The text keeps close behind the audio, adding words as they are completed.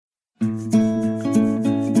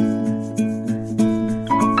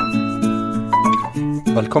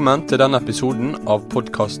Velkommen til denne episoden av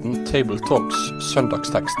podcasten Table Talks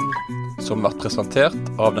Søndagsteksten, som blir presentert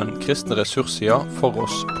av den kristne ressurssida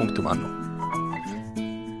foross.no.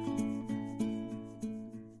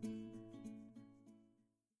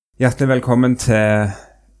 Hjertelig velkommen til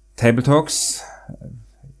Table Talks,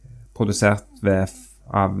 produsert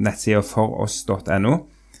av nettsida foross.no.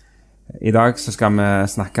 I dag så skal vi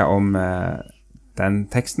snakke om den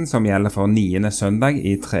teksten som gjelder for 9. søndag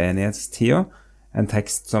i treenighetstida. En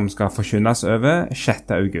tekst som skal forkynnes over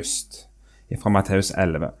 6. august, fra Matteus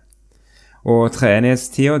 11. Og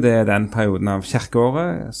treenighetstida, det er den perioden av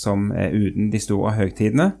kirkeåret som er uten de store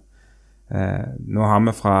høgtidene. Nå har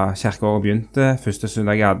vi fra kirkeåret begynte, første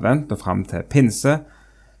søndag i advent og frem til pinse,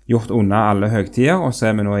 gjort unna alle høgtider, og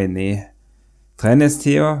så er vi nå inne i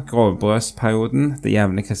treenighetstida, grovbrødsperioden, det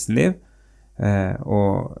jevne kristenliv,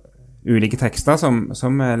 og ulike tekster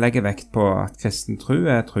som legger vekt på at kristen tro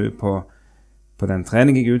er tro på den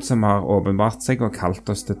treenige Gud som har åpenbart seg og kalt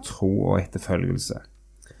oss til tro og etterfølgelse.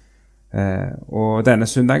 Og denne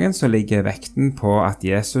søndagen så ligger vekten på at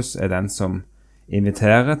Jesus er den som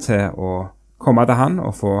inviterer til å komme til han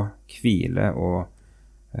og få hvile og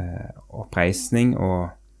oppreisning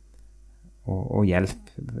og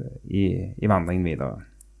hjelp i vandringen videre.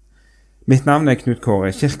 Mitt navn er Knut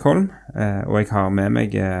Kåre Kirkholm, og jeg har med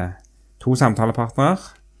meg 2 samtalepartnere.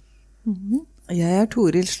 Jeg er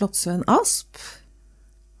Toril Slottsvenn Asp.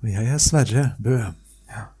 Og jeg er Sverre Bø.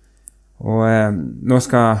 Ja. Og nå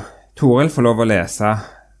skal Toril få lov å lese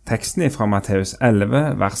teksten fra Matteus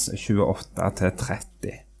 11, vers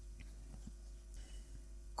 28-30.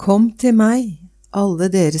 Kom til meg, alle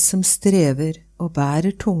dere som strever og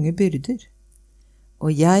bærer tunge byrder,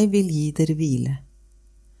 og jeg vil gi dere hvile.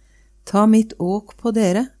 Ta mitt åk på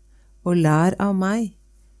dere, og lær av meg,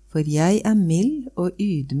 for jeg er mild og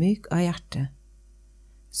ydmyk av hjerte.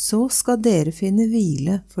 Så skal dere finne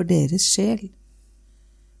hvile for deres sjel.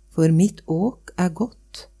 For mitt åk er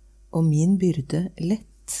godt, og min byrde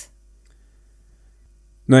lett.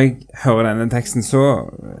 Når jeg hører denne teksten, så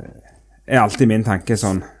er alltid min tanke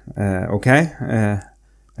sånn, ok,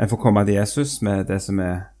 jeg får komme til Jesus med det som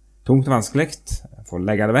er tungt og vanskelig, jeg får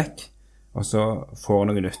legge det vekk, og så får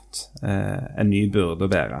noe nytt, en ny byrde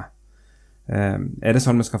å bære. Er det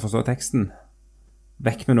sånn vi skal forstå teksten?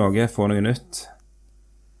 Vekk med noe, få noe nytt?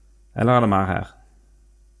 Eller er det mer her?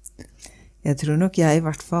 Jeg tror nok jeg i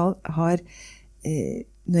hvert fall har,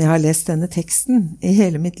 når jeg har lest denne teksten i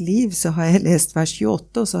hele mitt liv, så har jeg lest vers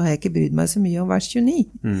 28, og så har jeg ikke brydd meg så mye om vers 29.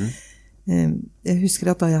 Jeg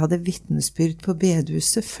husker at da jeg hadde vitnesbyrd på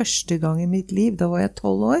bedehuset første gang i mitt liv, da var jeg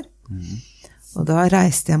 12 år, og da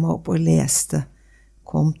reiste jeg meg opp og leste: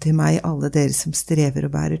 Kom til meg, alle dere som strever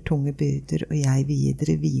og bærer tunge byrder, og jeg vil gi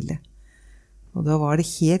dere hvile. Og da var det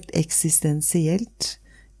helt eksistensielt.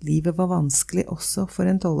 Livet var vanskelig også for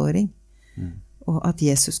en 12-åring. Og at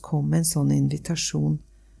Jesus kom med en sånn invitasjon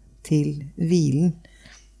til hvilen.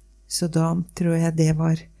 Så da tror jeg det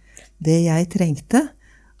var det jeg trengte.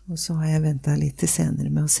 Og så har jeg ventet litt til senere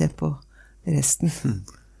med å se på resten.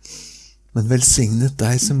 Men velsignet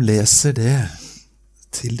deg som leser det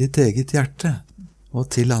til ditt eget hjerte og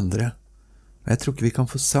til andre. Og jeg tror ikke vi kan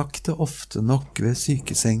få sagt det ofte nok ved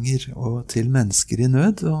sykesenger og til mennesker i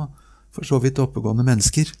nød, og for så vidt oppegående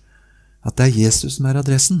mennesker, at det er Jesus som er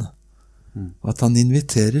adressen. Og at han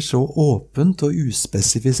inviterer så åpent og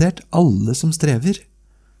uspesifisert alle som strever.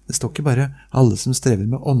 Det står ikke bare alle som strever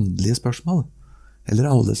med åndelige spørsmål, eller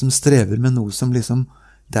alle som strever med noe som liksom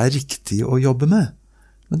det er riktig å jobbe med.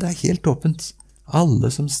 Men det er helt åpent.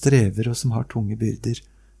 Alle som strever og som har tunge byrder.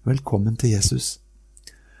 Velkommen til Jesus.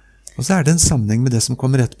 Og så er det en sammenheng med det som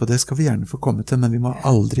kommer etterpå, det skal vi gjerne få komme til, men vi må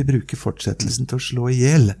aldri bruke fortsettelsen til å slå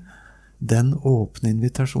ihjel den åpne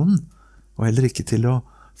invitasjonen, og heller ikke til å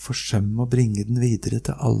forsømme og bringe den videre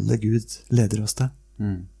til alle Gud leder oss til.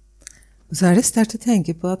 Og så er det sterkt å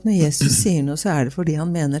tenke på at når Jesus sier noe, så er det fordi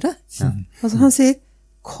han mener det. Altså han sier,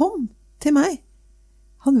 kom til meg.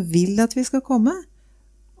 Han vil at vi skal komme.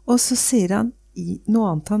 Og så sier han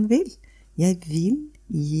noe annet han vil. Jeg vil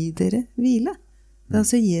gi dere hvile. Det er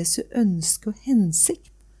altså Jesu ønske og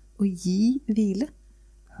hensikt å gi hvile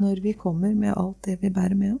når vi kommer med alt det vi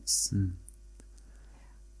bærer med oss.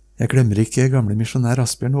 Jeg glemmer ikke gamle misjonær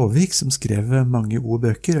Asbjørn Aavik som skrev mange gode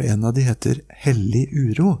bøker, og en av de heter Hellig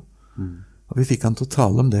uro. Og vi fikk han til å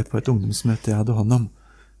tale om det på et ungdomsmøte jeg hadde hånd om,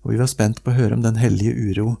 og vi var spent på å høre om den hellige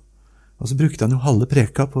uro. Og så brukte han jo halve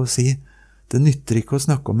preka på å si, det nytter ikke å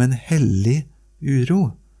snakke om en hellig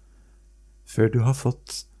uro, før du har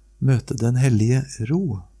fått møte den hellige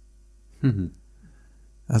ro.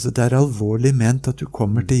 Altså det alvorlig ment at du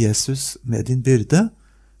kommer til Jesus med din byrde,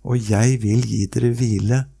 og jeg vil gi dere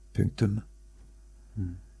hvile, punktum.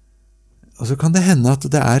 Og så kan det hende at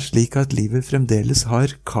det slik at livet fremdeles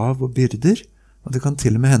har kav og byrder, og det kan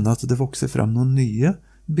til og med hende at det vokser fram noen nye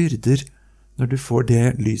byrder når du får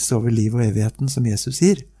det lyset over liv og evigheten som Jesus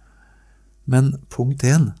gir. Men punkt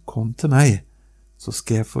 1, kom til meg, så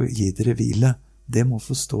skal jeg få gi dere hvile. Det må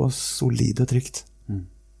forstå solid og trygt.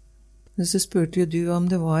 Men så spurte jo du om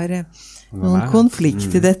det var noen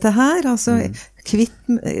konflikt i dette her, altså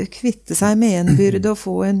kvitte seg med en byrde og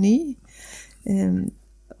få en ny.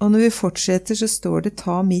 Og når vi fortsetter så står det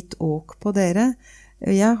ta mitt åk på dere.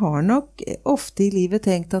 Jeg har nok ofte i livet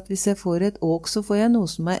tenkt at hvis jeg får et åk så får jeg noe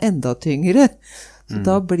som enda tyngre. Så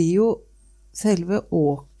da blir jo selve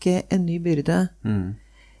åket en ny byrde.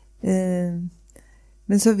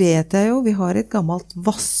 Men så vet jeg jo, vi har et gammelt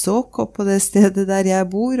vassåk oppe på det stedet der jeg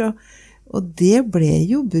bor, og det ble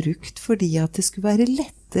jo brukt fordi at det skulle være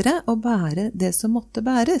lettere å bære det som måtte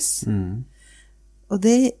bæres. Og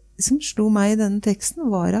det som slo meg i denne teksten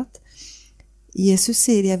var at Jesus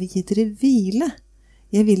sier, jeg vil gi dere hvile.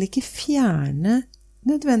 Jeg vil ikke fjerne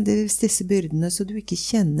nødvendigvis disse byrdene, så du ikke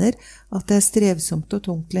kjenner at det strevsomt og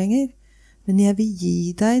tungt lenger. Men jeg vil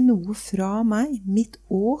gi deg noe fra meg, mitt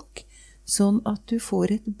åk, sånn at du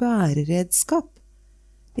får et bæreredskap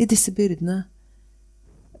i disse byrdene.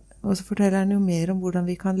 Og så forteller han jo mer om hvordan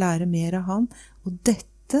vi kan lære mer av han, og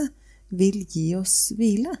dette vil gi oss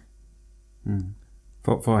hvile.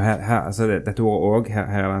 For her altså dette ordet også,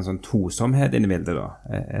 her det en sånn tosomhet inne i bildet da.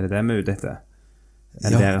 Det det vi ute etter?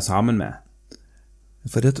 Dere sammen med?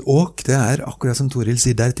 For et åk, det akkurat som Toril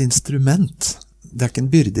sier, det et instrument. Det ikke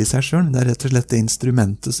en byrde i seg selv, men det rett og slett det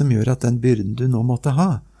instrumentet som gjør at den byrden du nå måtte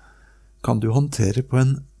ha, kan du håndtere på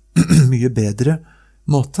en mye bedre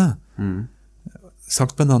måte.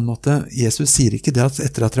 Sagt på en annen måte, Jesus sier ikke det at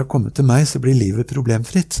etter at dere har kommet til meg, så blir livet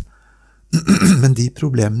problemfritt. Men de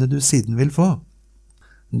problemene du siden vil få,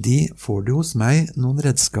 de får du hos meg noen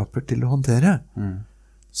redskaper til å håndtere,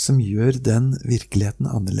 som gjør den virkeligheten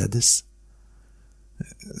annerledes.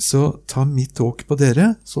 Så ta mitt åk på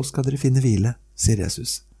dere, så skal dere finne hvile, sier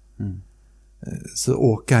Jesus. Så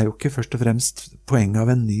åket jo ikke først og fremst poenget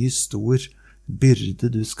av en ny stor byrde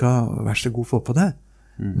du skal, vær så god, få på deg.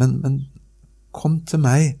 Men kom til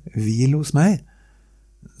meg, hvil hos meg,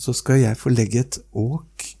 så skal jeg få legge et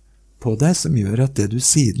åk på deg som gjør at det du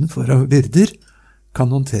siden får av byrder kan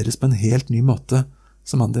håndteres på en helt ny måte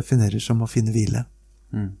som han definerer som å finne hvile.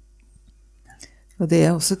 Og det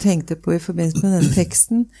jeg også tenkte på i forbindelse med denne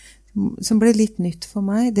teksten, som ble litt nytt for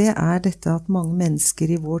meg, det dette at mange mennesker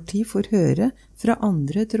i vår tid får høre fra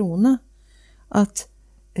andre troende at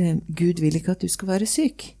Gud vil ikke at du skal være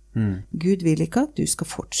syk. Gud vil ikke at du skal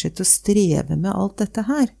fortsette å streve med alt dette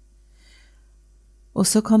her. Og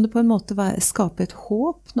så kan det på en måte skape et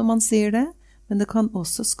håp når man sier det, men det kan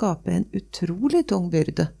også skape en utrolig tung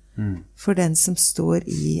byrde for den som står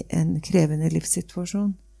i en krevende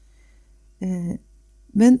livssituasjon.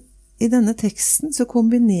 Men i denne teksten så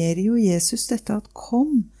kombinerer jo Jesus dette at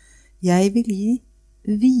kom, jeg vil gi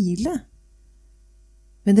hvile.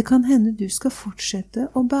 Men det kan hende du skal fortsette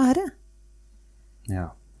å bære.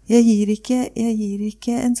 Ja. Jeg gir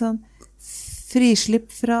ikke en sånn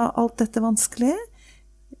frislipp fra alt dette vanskelige.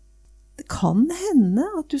 Det kan hende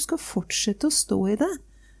at du skal fortsette å stå i det,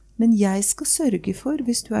 men jeg skal sørge for,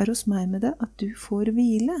 hvis du hos meg med det, at du får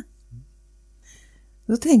hvile.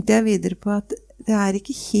 Så tenkte jeg videre på at det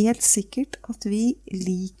ikke helt sikkert at vi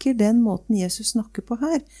liker den måten Jesus snakker på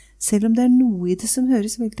her. Selv om det noe i det som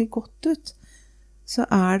høres veldig godt ut, så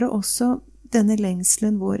det også denne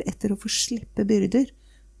lengselen vår etter å få slippe byrder,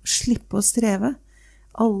 slippe å streve.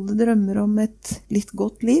 Alle drømmer om et litt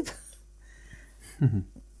godt liv.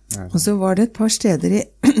 Og så var det et par steder i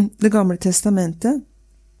Det gamle testamentet.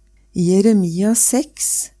 I Jeremia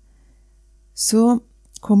 6 så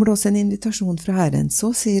kommer det også en invitasjon fra Herren.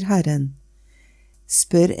 Så sier Herren,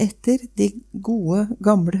 spør etter de gode,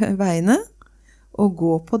 gamle veiene, og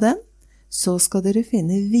gå på dem, så skal dere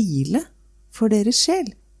finne hvile for deres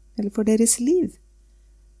sjel, eller for deres liv.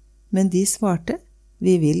 Men de svarte,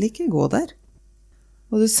 vi vil ikke gå der.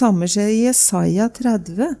 Og det samme skjer i Jesaja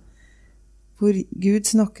 30, hvor Gud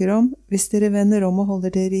snakker om, hvis dere vender om og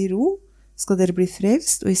holder dere i ro, skal dere bli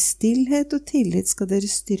frelst, og i stillhet og tillit skal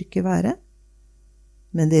deres styrke være.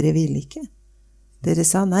 Men dere vil ikke. Dere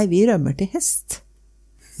sa, nei, vi rømmer til hest.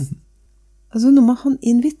 Altså noe med han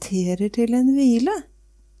inviterer til en hvile.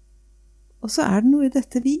 Og så det noe i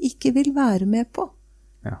dette vi ikke vil være med på.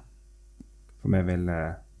 Ja. For vi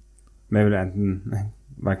vil enten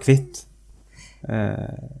være kvitt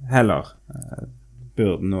heller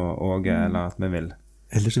byrden og eller at vi vil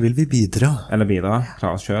Eller så vil vi bidra. Eller bidra,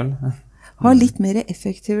 klare oss selv. Ha litt mer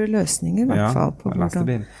effektive løsninger, I hvert fall, på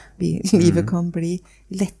hvordan livet kan bli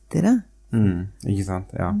lettere. Ikke sant,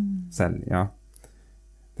 ja. Selv, ja.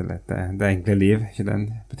 Det enkle liv, ikke den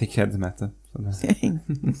butikkjede som heter.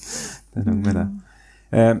 Det noe med det.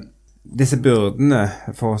 Disse byrdene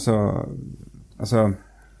for oss altså,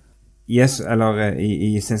 Jesus, eller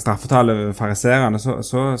i sin straffetale fariserene,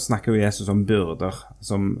 så snakker jo Jesus om byrder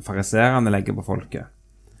som fariserene legger på folket.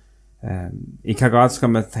 I hva grad skal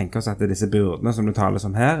vi tenke oss at disse byrdene som du taler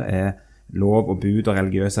om her lov og bud og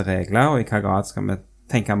religiøse regler, og i hva grad skal vi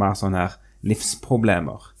tenke mer sånne her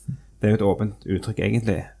livsproblemer? Det jo et åpent uttrykk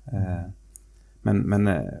egentlig. Men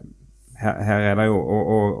her det jo,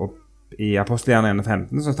 og i Apostelgjerningene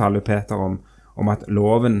 15 så taler jo Peter om at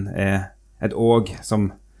loven et åg som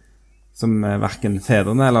hverken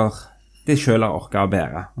fedrene eller de selv har orket å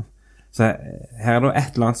bære. Så her det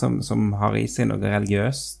et eller annet som har i seg noe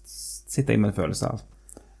religiøst, sitter jeg med en følelse av.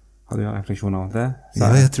 Har du refleksjoner om det? Ja,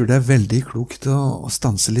 jeg tror det veldig klokt å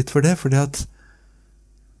stanse litt for det, fordi at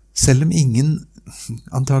selv om ingen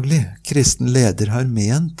antagelig kristen leder har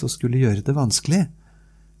ment å skulle gjøre det vanskelig,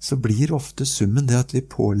 så blir ofte summen det at vi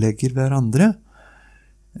pålegger hverandre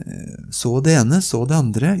så det ene, så det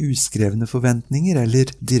andre, uskrevne forventninger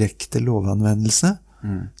eller direkte lovanvendelse,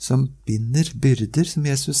 som binder byrder, som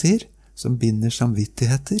Jesus sier, som binder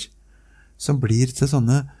samvittigheter, som blir til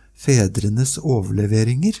sånne fedrenes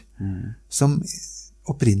overleveringer, som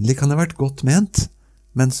opprinnelig kan ha vært godt ment,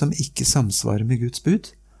 men som ikke samsvarer med Guds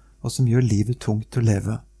bud, og som gjør livet tungt å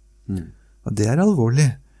leve. Og det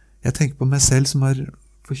alvorlig. Jeg tenker på meg selv som har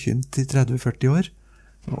forkynt i 30-40 år,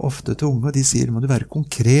 og ofte til unge, og de sier, må du være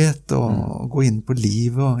konkret og gå inn på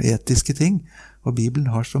livet og etiske ting. Og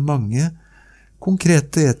Bibelen har så mange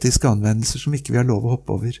konkrete etiske anvendelser som ikke vi har lov å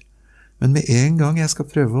hoppe over. Men med en gang jeg skal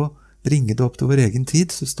prøve å bringe det opp til vår egen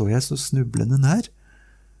tid, så står jeg så snublende nær,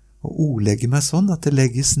 og ordlegger meg sånn at det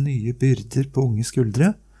legges nye byrder på unge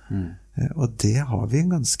skuldre. Og det har vi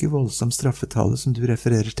en ganske voldsom straffetale som du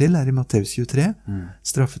refererer til her i Matteus 23,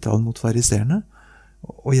 straffetalen mot fariserene,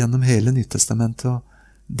 og gjennom hele Nytestamentet, og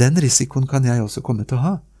den risikoen kan jeg også komme til å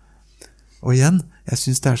ha. Og igjen, jeg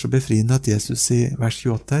synes det så befriende at Jesus i vers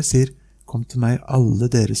 28 her sier, kom til meg alle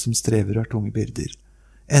dere som strever og har tunge byrder.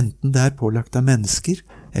 Enten det pålagt av mennesker,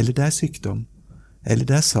 eller det sykdom, eller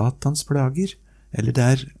det Satans plager, eller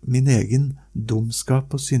det min egen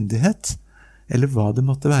dumskap og syndighet, eller hva det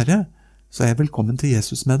måtte være, så jeg velkommen til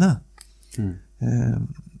Jesus med det.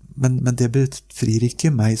 Men det befrir ikke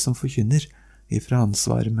meg som forkynner ifra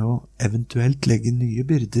ansvaret med å eventuelt legge nye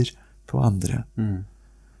byrder på andre.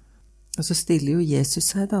 Og så stiller jo Jesus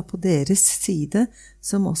seg da på deres side,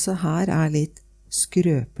 som også her litt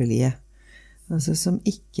skrøpelige. Altså som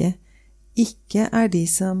ikke de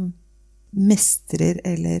som mestrer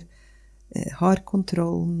eller har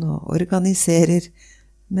kontrollen og organiserer.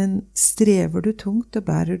 Men strever du tungt og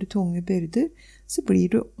bærer du tunge byrder, så blir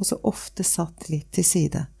du også ofte satt litt til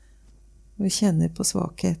side og kjenner på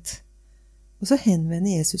svakhet. Og så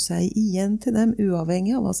henvender Jesus seg igjen til dem,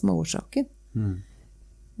 uavhengig av hva som årsaken.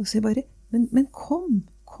 Og sier bare, men kom,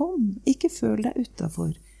 ikke føl deg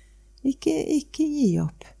utenfor. Ikke gi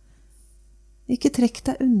opp. Ikke trekk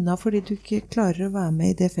deg unna fordi du ikke klarer å være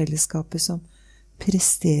med i det fellesskapet som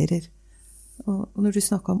presterer. Og når du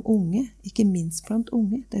snakker om unge, ikke minst blant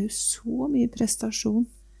unge, det jo så mye prestasjon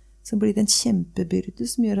som blir en kjempebyrde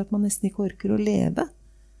som gjør at man nesten ikke orker å leve.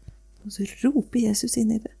 Og så roper Jesus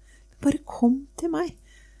inn i det. Bare kom til meg.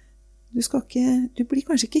 Du blir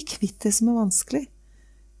kanskje ikke kvitt det som vanskelig,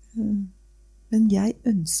 men jeg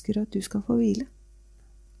ønsker at du skal få hvile.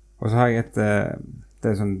 Og så har jeg det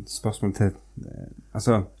et sånt spørsmål til,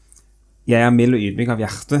 altså, jeg mild og ydmyk av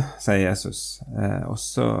hjerte, sier Jesus. Og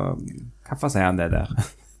så, hvorfor sier han det der?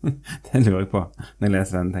 Det lurer jeg på når jeg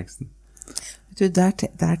leser denne teksten.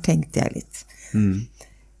 Der tenkte jeg litt.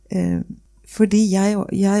 Fordi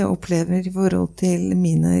jeg opplever i forhold til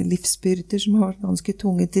mine livsbyrder, som har vært ganske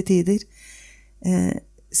tunge til tider,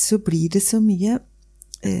 så blir det så mye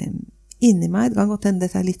inni meg. Det kan godt hende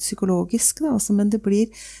dette litt psykologisk, da, altså, men det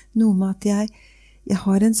blir noe med at jeg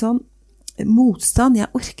har en sånn motstand, jeg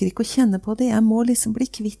orker ikke å kjenne på det, jeg må liksom bli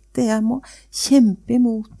kvitt det, jeg må kjempe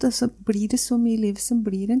imot det, så blir det så mye liv som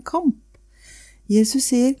blir en kamp. Jesus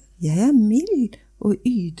sier, jeg mild og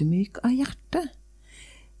ydmyk av hjerte.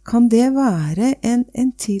 Kan det være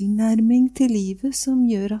en tilnærming til livet som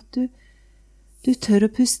gjør at du tør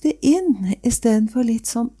å puste inn, i stedet for litt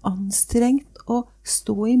sånn anstrengt å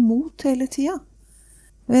stå imot hele tiden?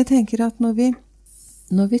 Og jeg tenker at når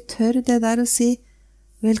vi tør det der å si,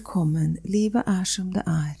 velkommen, livet som det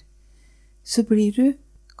så blir du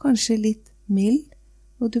kanskje litt mild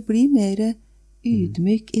og du blir mer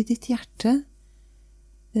ydmyk i ditt hjerte.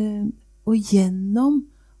 Og gjennom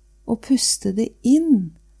å puste det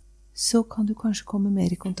inn, så kan du kanskje komme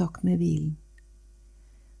mer i kontakt med hvilen.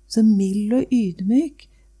 Så mild og ydmyk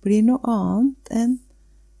blir noe annet enn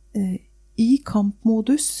i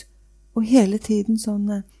kampmodus, og hele tiden sånn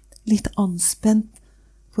litt anspent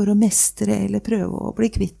for å mestre eller prøve å bli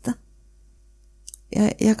kvitt det.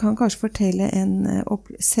 Jeg kan kanskje fortelle en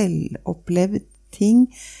selvopplevd ting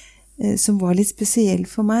som var litt spesiell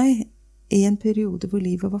for meg. I en periode hvor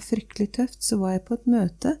livet var fryktelig tøft, så var jeg på et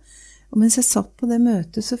møte, og mens jeg satt på det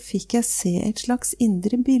møtet, så fikk jeg se et slags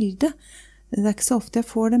indre bilde. Det ikke så ofte jeg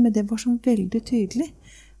får det, men det var sånn veldig tydelig.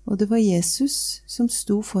 Og det var Jesus som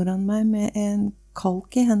sto foran meg med en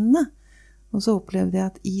kalk i hendene. Og så opplevde jeg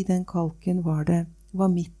at i den kalken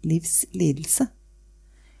var mitt livs lidelse.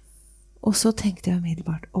 Og så tenkte jeg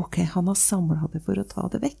umiddelbart, ok, han har samlet det for å ta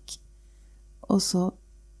det vekk. Og så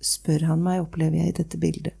spør han meg, opplever jeg i dette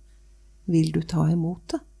bildet, vil du ta imot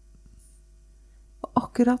det? Og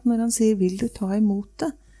akkurat når han sier, vil du ta imot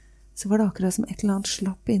det, så var det akkurat som et eller annet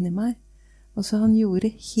slapp inni meg. Og så han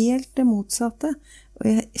gjorde helt det motsatte. Og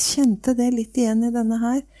jeg kjente det litt igjen i denne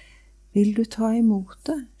her. Vil du ta imot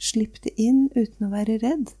det? Slipp det inn uten å være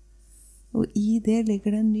redd. Og i det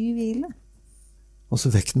ligger det en ny hvile. Og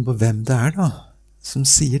så vekten på hvem det da, som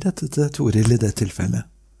sier dette til Toril i det tilfellet.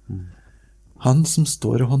 Han som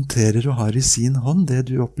står og håndterer og har i sin hånd det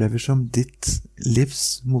du opplever som ditt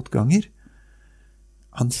livs motganger.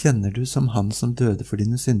 Han kjenner du som han som døde for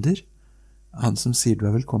dine synder. Han som sier du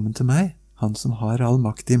velkommen til meg. Han som har all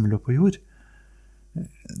makt i himmel og på jord.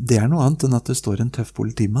 Det noe annet enn at det står en tøff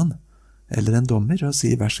politimann eller en dommer og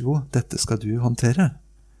sier vær så god, dette skal du håndtere.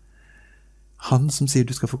 Han som sier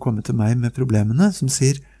du skal få komme til meg med problemene, som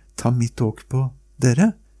sier ta mitt åk på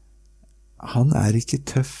dere. Han ikke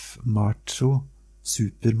tøff, macho,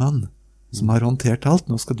 supermann som har håndtert alt.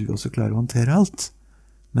 Nå skal du også klare å håndtere alt.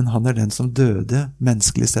 Men han den som døde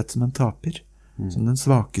menneskelig sett som en taper, som den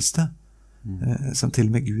svakeste, som til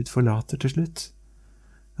og med Gud forlater til slutt.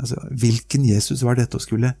 Altså, hvilken Jesus var dette å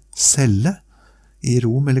skulle selge i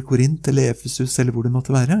Rom eller Korint eller Efesus eller hvor det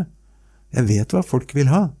måtte være? Jeg vet hva folk vil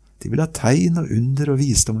ha. De vil ha tegn og under og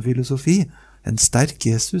visdom og filosofi. En sterk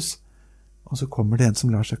Jesus. Og så kommer det en som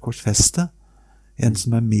lar seg korsfeste. En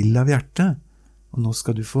som mild av hjerte. Og nå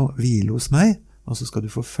skal du få hvile hos meg, og så skal du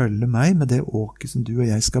få følge meg med det åket som du og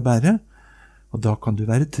jeg skal bære. Og da kan du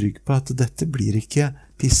være trygg på at dette blir ikke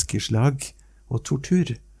piskeslag og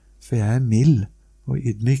tortur, for jeg mild og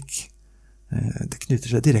ydmyk. Det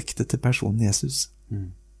knytter seg direkte til personen Jesus.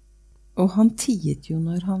 Og han tiet jo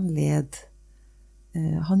når han led.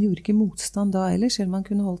 Han gjorde ikke motstand da ellers, selv om han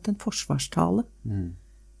kunne holdt en forsvarstale.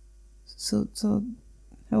 Så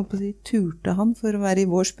jeg håper å si, turte han for å være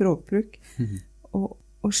i vår språkbruk,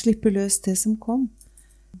 og slippe løs det som kom.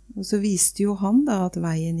 Og så viste jo han da at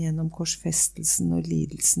veien gjennom korsfestelsen og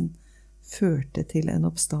lidelsen førte til en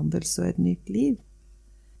oppstandelse og et nytt liv.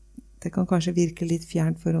 Det kan kanskje virke litt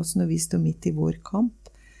fjernt for oss når vi står midt i vår kamp,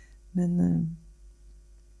 men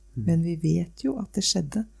vi vet jo at det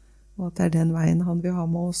skjedde, og at det den veien han vil ha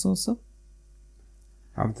med oss også.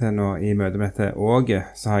 Av og til nå i møte med dette åget,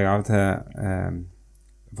 så har jeg av og til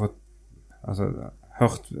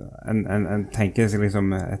hørt en tenker seg liksom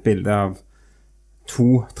et bilde av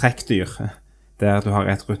to trekkdyr, der du har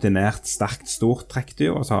et rutinert, sterkt, stort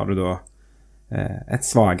trekkdyr, og så har du da et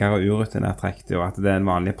svagere og urutinert trekkdyr, og at det en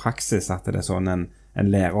vanlig praksis, at det sånn en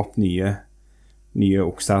lærer opp nye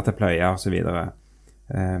okser til pløyer og så videre.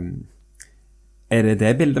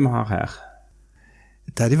 Det bildet vi har her?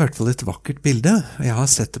 Det i hvert fall et vakkert bilde. Jeg har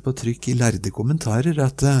sett det på trykk i lærde kommentarer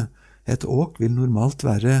at et åk vil normalt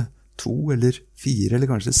være 2 eller 4 eller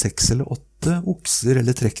kanskje 6 eller 8 okser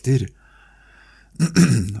eller trekkdyr.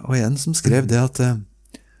 Og en som skrev det at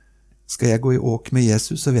skal jeg gå i åk med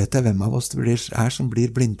Jesus, så vet jeg hvem av oss det som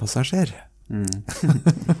blir blindpassasjer.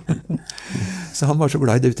 Så han var så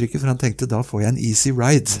glad i det uttrykket, for han tenkte da får jeg en easy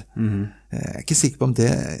ride. Jeg ikke sikker på om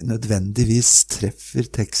det nødvendigvis treffer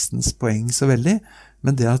tekstens poeng så veldig,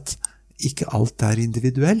 men det at ikke alt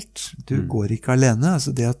individuelt. Du går ikke alene.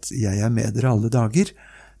 Altså det at jeg med dere alle dager,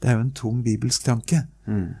 det jo en tung bibelsk tanke.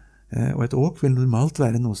 Og et åk vil normalt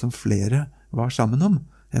være noe som flere var sammen om.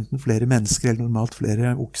 Enten flere mennesker eller normalt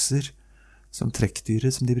flere okser som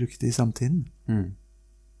trekkdyret som de brukte i samtiden.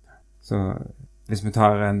 Så hvis vi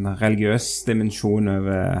tar en religiøs dimensjon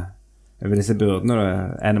over disse byrdene,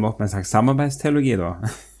 ender vi opp med en slags samarbeidsteologi da,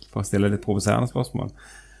 for å stille litt provoserende spørsmål.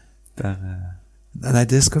 Nei,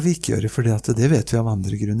 det skal vi ikke gjøre, for det vet vi av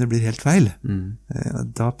andre grunner blir helt feil.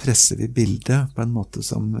 Da presser vi bildet på en måte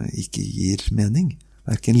som ikke gir mening,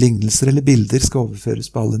 Hverken lignelser eller bilder skal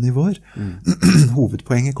overføres på alle nivåer.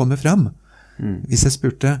 Hovedpoenget kommer fram. Hvis jeg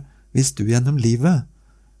spurte, hvis du gjennom livet,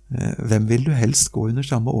 hvem vil du helst gå under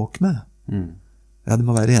samme åk med? Ja, det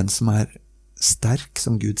må være en som er sterk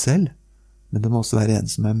som Gud selv, men det må også være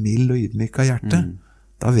en som er mild og ydmyk av hjerte.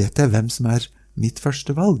 Da vet jeg hvem som er mitt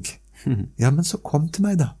første valg. Ja, men så kom til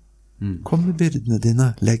meg da. Kom med byrdene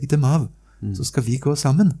dine, legg dem av, så skal vi gå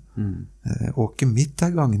sammen. Åket mitt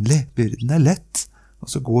er gagnlig, byrden er lett, og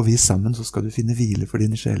så går vi sammen, så skal du finne hvile for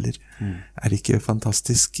dine sjeler. Er det ikke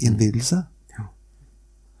fantastisk innbydelse? Ja,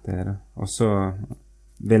 det er det. Og så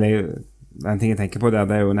vil jeg, en ting jeg tenker på der,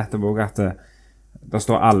 det er jo nettopp også at det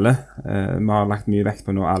står alle, vi har lagt mye vekt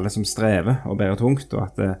på nå, alle som strever og bærer tungt, og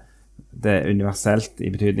at det er universelt i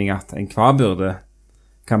betydning at en hver byrde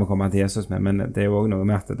kan vi komme til Jesus med, men det er jo også noe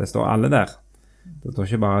med at det står alle der. Det står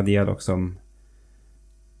ikke bare de av dere som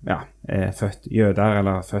er født jøder,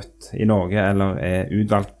 eller født i Norge, eller er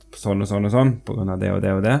utvalgt sånn og sånn og sånn, på grunn av det og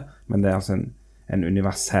det og det, men det er altså en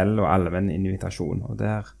universell og allmenn invitasjon, og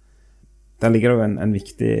der ligger det jo en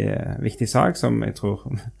viktig sak som jeg tror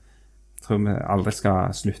vi aldri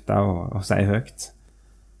skal slutte å si høyt,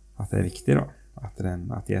 at det er viktig da,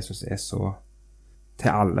 at Jesus er så til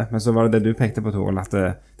alle. Men så var det du pekte på, Toril, at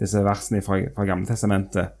disse versene fra Gamle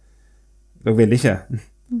Testamentet, dere ville ikke.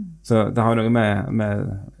 Så det har noe med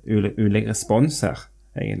ulik respons her,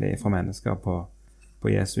 egentlig, fra mennesker på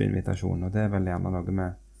Jesu invitasjon, og det er vel gjerne noe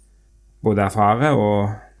med både erfare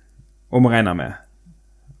og må regne med,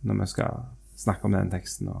 når vi skal snakke om den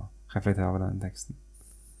teksten og reflektere over den teksten.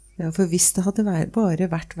 Ja, for hvis det hadde bare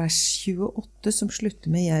vært vers 28 som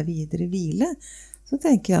slutter med «Jeg videre hvile», så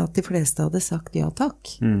tenker jeg at de fleste hadde sagt ja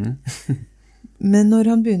takk. Men når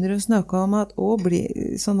han begynner å snakke om at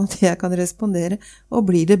sånn at jeg kan respondere, og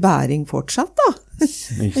blir det bæring fortsatt da?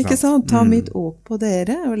 Ikke sant? Ta mitt åk på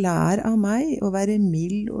dere, og lær av meg, og være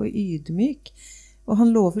mild og ydmyk. Og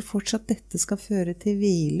han lover fortsatt at dette skal føre til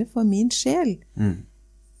hvile for min sjel.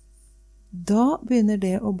 Da begynner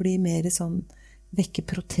det å bli mer sånn, vekke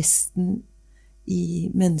protesten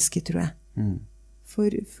i mennesket, tror jeg.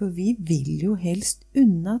 For vi vil jo helst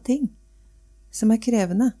unna ting som er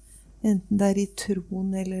krevende. Enten det er i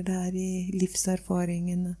troen, eller det er i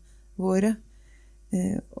livserfaringene våre.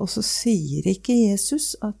 Og så sier ikke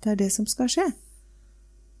Jesus at det er det som skal skje.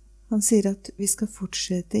 Han sier at vi skal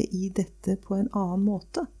fortsette i dette på en annen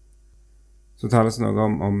måte. Så tales det noe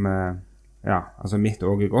om altså mitt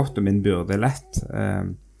åk er godt, og min byrde er lett.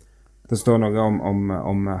 Det står noe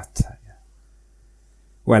om at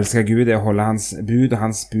å elske Gud er å holde hans bud, og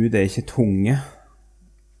hans bud er ikke tunge.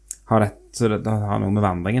 Så det har noe med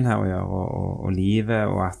vandringen her å gjøre, og livet,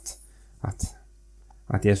 og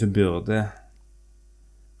at Jesu byrde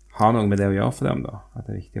har noe med det å gjøre for dem, da. At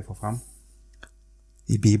det er viktig å få fram.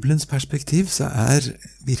 I Bibelens perspektiv så er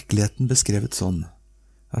virkeligheten beskrevet sånn,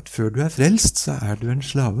 at før du er frelst, så er du en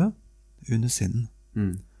slave under synden.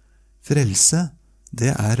 Frelse,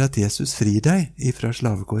 det er at Jesus frir deg ifra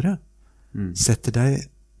slavekåret, setter deg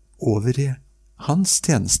over i hans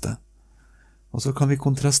tjeneste. Og så kan vi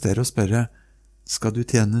kontrastere og spørre, skal du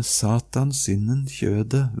tjene Satan, synden,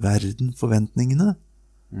 kjødet, verden, forventningene?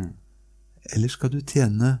 Eller skal du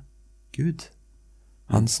tjene Gud,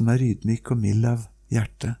 han som er ydmyk og mild av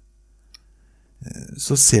hjerte?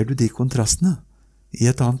 Så ser du de kontrastene i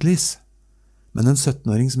et annet lys. Men en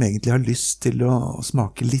 17-åring som egentlig har lyst til å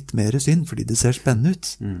smake litt mer synd, fordi det ser spennende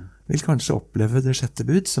ut, vil kanskje oppleve det sjette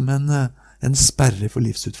bud som en sperre for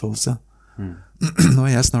livsutfoldelse. Nå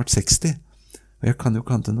er jeg snart 60, og jeg kan jo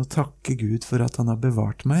ikke annet enn å takke Gud for at han har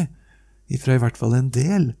bevart meg ifra i hvert fall en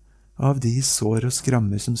del av de sår og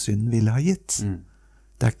skrammer som synden ville ha gitt.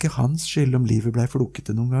 Det er ikke hans skyld om livet ble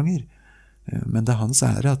flokete noen ganger, men det er hans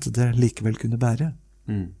ære at det likevel kunne bære.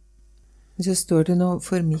 Så står det nå,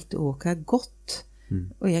 for mitt åk er godt.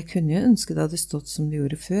 Og jeg kunne jo ønske det hadde stått som det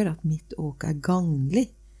gjorde før, at mitt åk er gagnlig.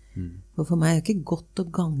 For meg er ikke godt og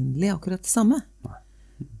gagnlig akkurat det samme.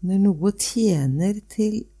 Når noe tjener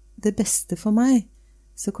til det beste for meg,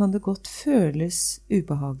 så kan det godt føles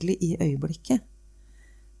ubehagelig i øyeblikket.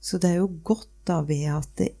 Så det er jo godt da ved at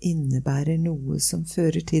det innebærer noe som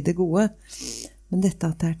fører til det gode. Men dette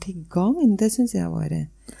at det er til gagn, det synes jeg var en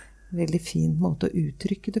veldig fin måte å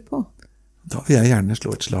uttrykke det på. Da vil jeg gjerne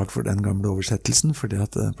slå et slag for den gamle oversettelsen, fordi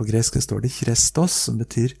at på gresk står det «chrestos», som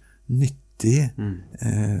betyr nyttig,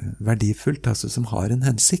 verdifullt, altså som har en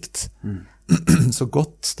hensikt. Så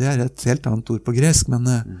godt, det er et helt annet ord på gresk, men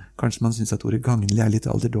kanskje man synes at ordet gagnlig er litt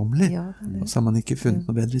alderdomlig, og så har man ikke funnet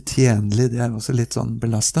noe bedre. Tjenlig, det er også litt sånn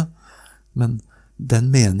belastet, men den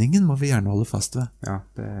meningen må vi gjerne holde fast ved. Ja,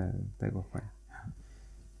 det er godt poeng.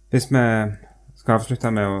 Hvis vi skal avslutte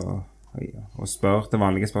med å og spør det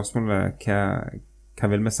vanlige spørsmålet, hva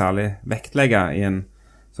vil vi særlig vektlegge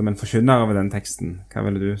som en forkynner over den teksten? Hva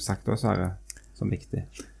ville du sagt også, Are, som viktig?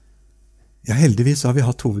 Ja, heldigvis har vi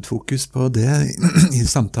hatt hovedfokus på det i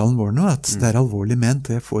samtalen vår nå, at det alvorlig ment,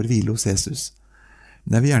 og jeg får hvile hos Jesus.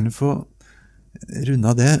 Men jeg vil gjerne få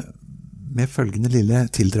runde det med følgende lille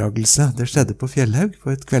tildragelse. Det skjedde på Fjellhaug på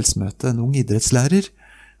et kveldsmøte. En ung idrettslærer,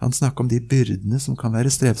 han snakket om de byrdene som kan være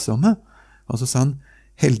strevsomme, og så sa han,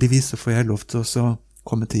 heldigvis så får jeg lov til å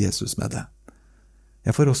komme til Jesus med det.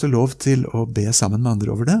 Jeg får også lov til å be sammen med andre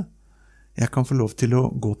over det. Jeg kan få lov til å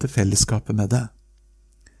gå til fellesskapet med det.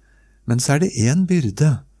 Men så det en byrde,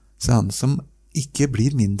 sa han, som ikke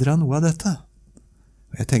blir mindre av noe av dette.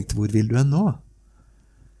 Og jeg tenkte, hvor vil du nå?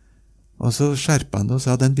 Og så skjerpet han det og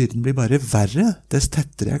sa, den byrden blir bare verre, dess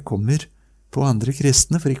tettere jeg kommer på andre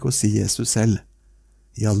kristne, for ikke å si Jesus selv.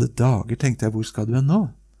 I alle dager tenkte jeg, hvor skal du nå?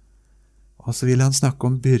 Og så ville han snakke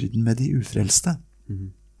om byrden med de ufrelste.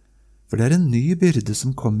 For det en ny byrde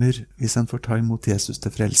som kommer hvis han får ta imot Jesus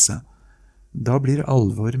til frelse. Da blir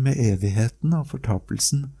alvor med evigheten og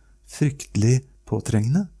fortapelsen fryktelig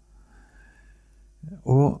påtrengende.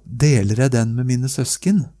 Og deler jeg den med mine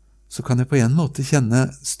søsken, så kan jeg på en måte kjenne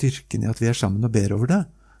styrken i at vi sammen og ber over det.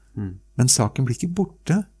 Men saken blir ikke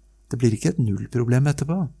borte. Det blir ikke et nullproblem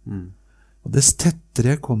etterpå. Og dess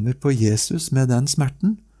tettere jeg kommer på Jesus med den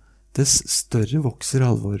smerten, dess større vokser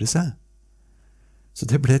alvoret seg. Så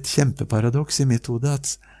det ble et kjempeparadoks i mitt hode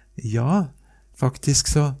at ja, faktisk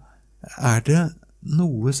så det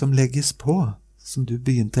noe som legges på, som du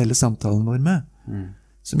begynte hele samtalen vår med,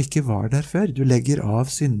 som ikke var der før. Du legger av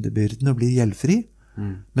syndebyrden og blir gjeldfri,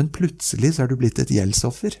 men plutselig så du blitt et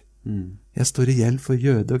gjeldsoffer. Jeg står i gjeld for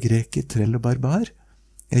jøde og greker, trell og barbar.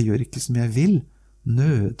 Jeg gjør ikke som jeg vil.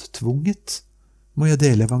 Nødtvunget må jeg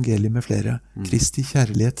dele evangeliet med flere. Kristi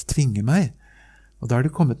kjærlighet tvinger meg. Og da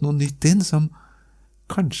det kommet noe nytt inn som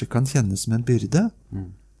kanskje kan kjennes som en byrde.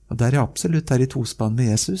 Og der jeg absolutt i tospann med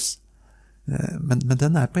Jesus. Men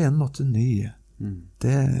den på en måte ny.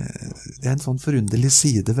 Det en sånn forunderlig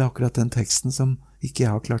side ved akkurat den teksten som ikke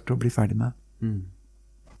jeg har klart å bli ferdig med.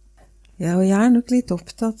 Ja, og jeg nok litt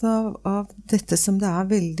opptatt av dette som det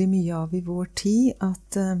veldig mye av i vår tid,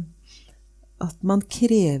 at man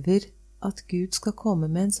krever at Gud skal komme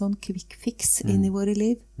med en sånn quick fix inn i våre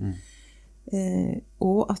liv.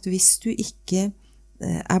 Og at hvis du ikke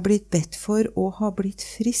blitt bedt for og har blitt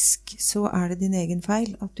frisk, så det din egen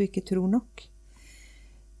feil, at du ikke tror nok.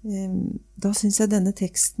 Da synes jeg denne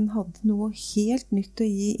teksten hadde noe helt nytt å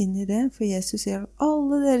gi inn i det, for Jesus sier at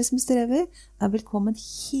alle dere som strever velkommen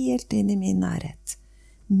helt inn i min nærhet.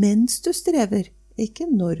 Mens du strever, ikke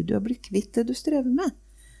når du har blitt kvitt det du strever med,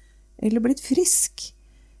 eller blitt frisk.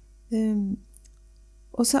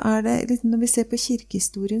 Og så det, når vi ser på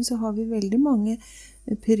kirkehistorien, så har vi veldig mange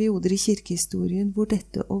perioder i kirkehistorien hvor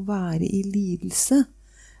dette å være i lidelse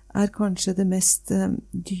kanskje det mest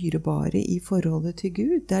dyrebare i forholdet til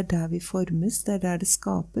Gud. Det der vi formes, det der det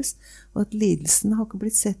skapes, og at lidelsen har ikke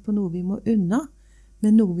blitt sett på noe vi må unna,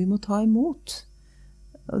 men noe vi må ta imot.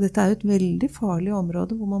 Og dette jo et veldig farlig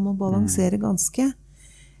område hvor man må balansere ganske.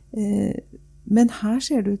 Men her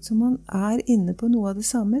ser det ut som man inne på noe av det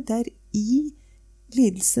samme. Det i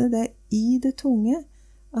lidelse, det i det tunge,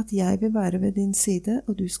 at jeg vil være ved din side,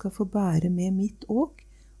 og du skal få bære med mitt åk,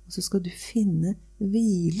 og så skal du finne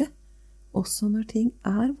hvile, også når ting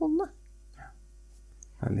vonde. Ja,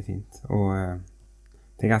 veldig fint. Og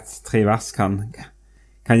tenk at 3 vers kan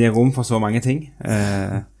gi rom for så mange ting.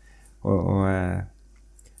 Og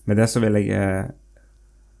med det så vil jeg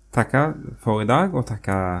takke for i dag, og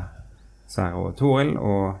takke Sverre og Toril,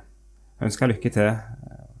 og ønske lykke til,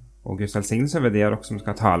 og Guds velsignelse ved de av dere som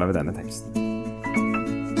skal tale ved denne teksten.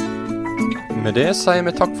 Med det sier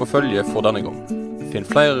vi takk for følget for denne gang. Finn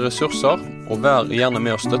flere ressurser, og vær gjerne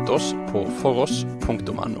med å støtte oss på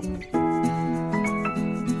foross.no.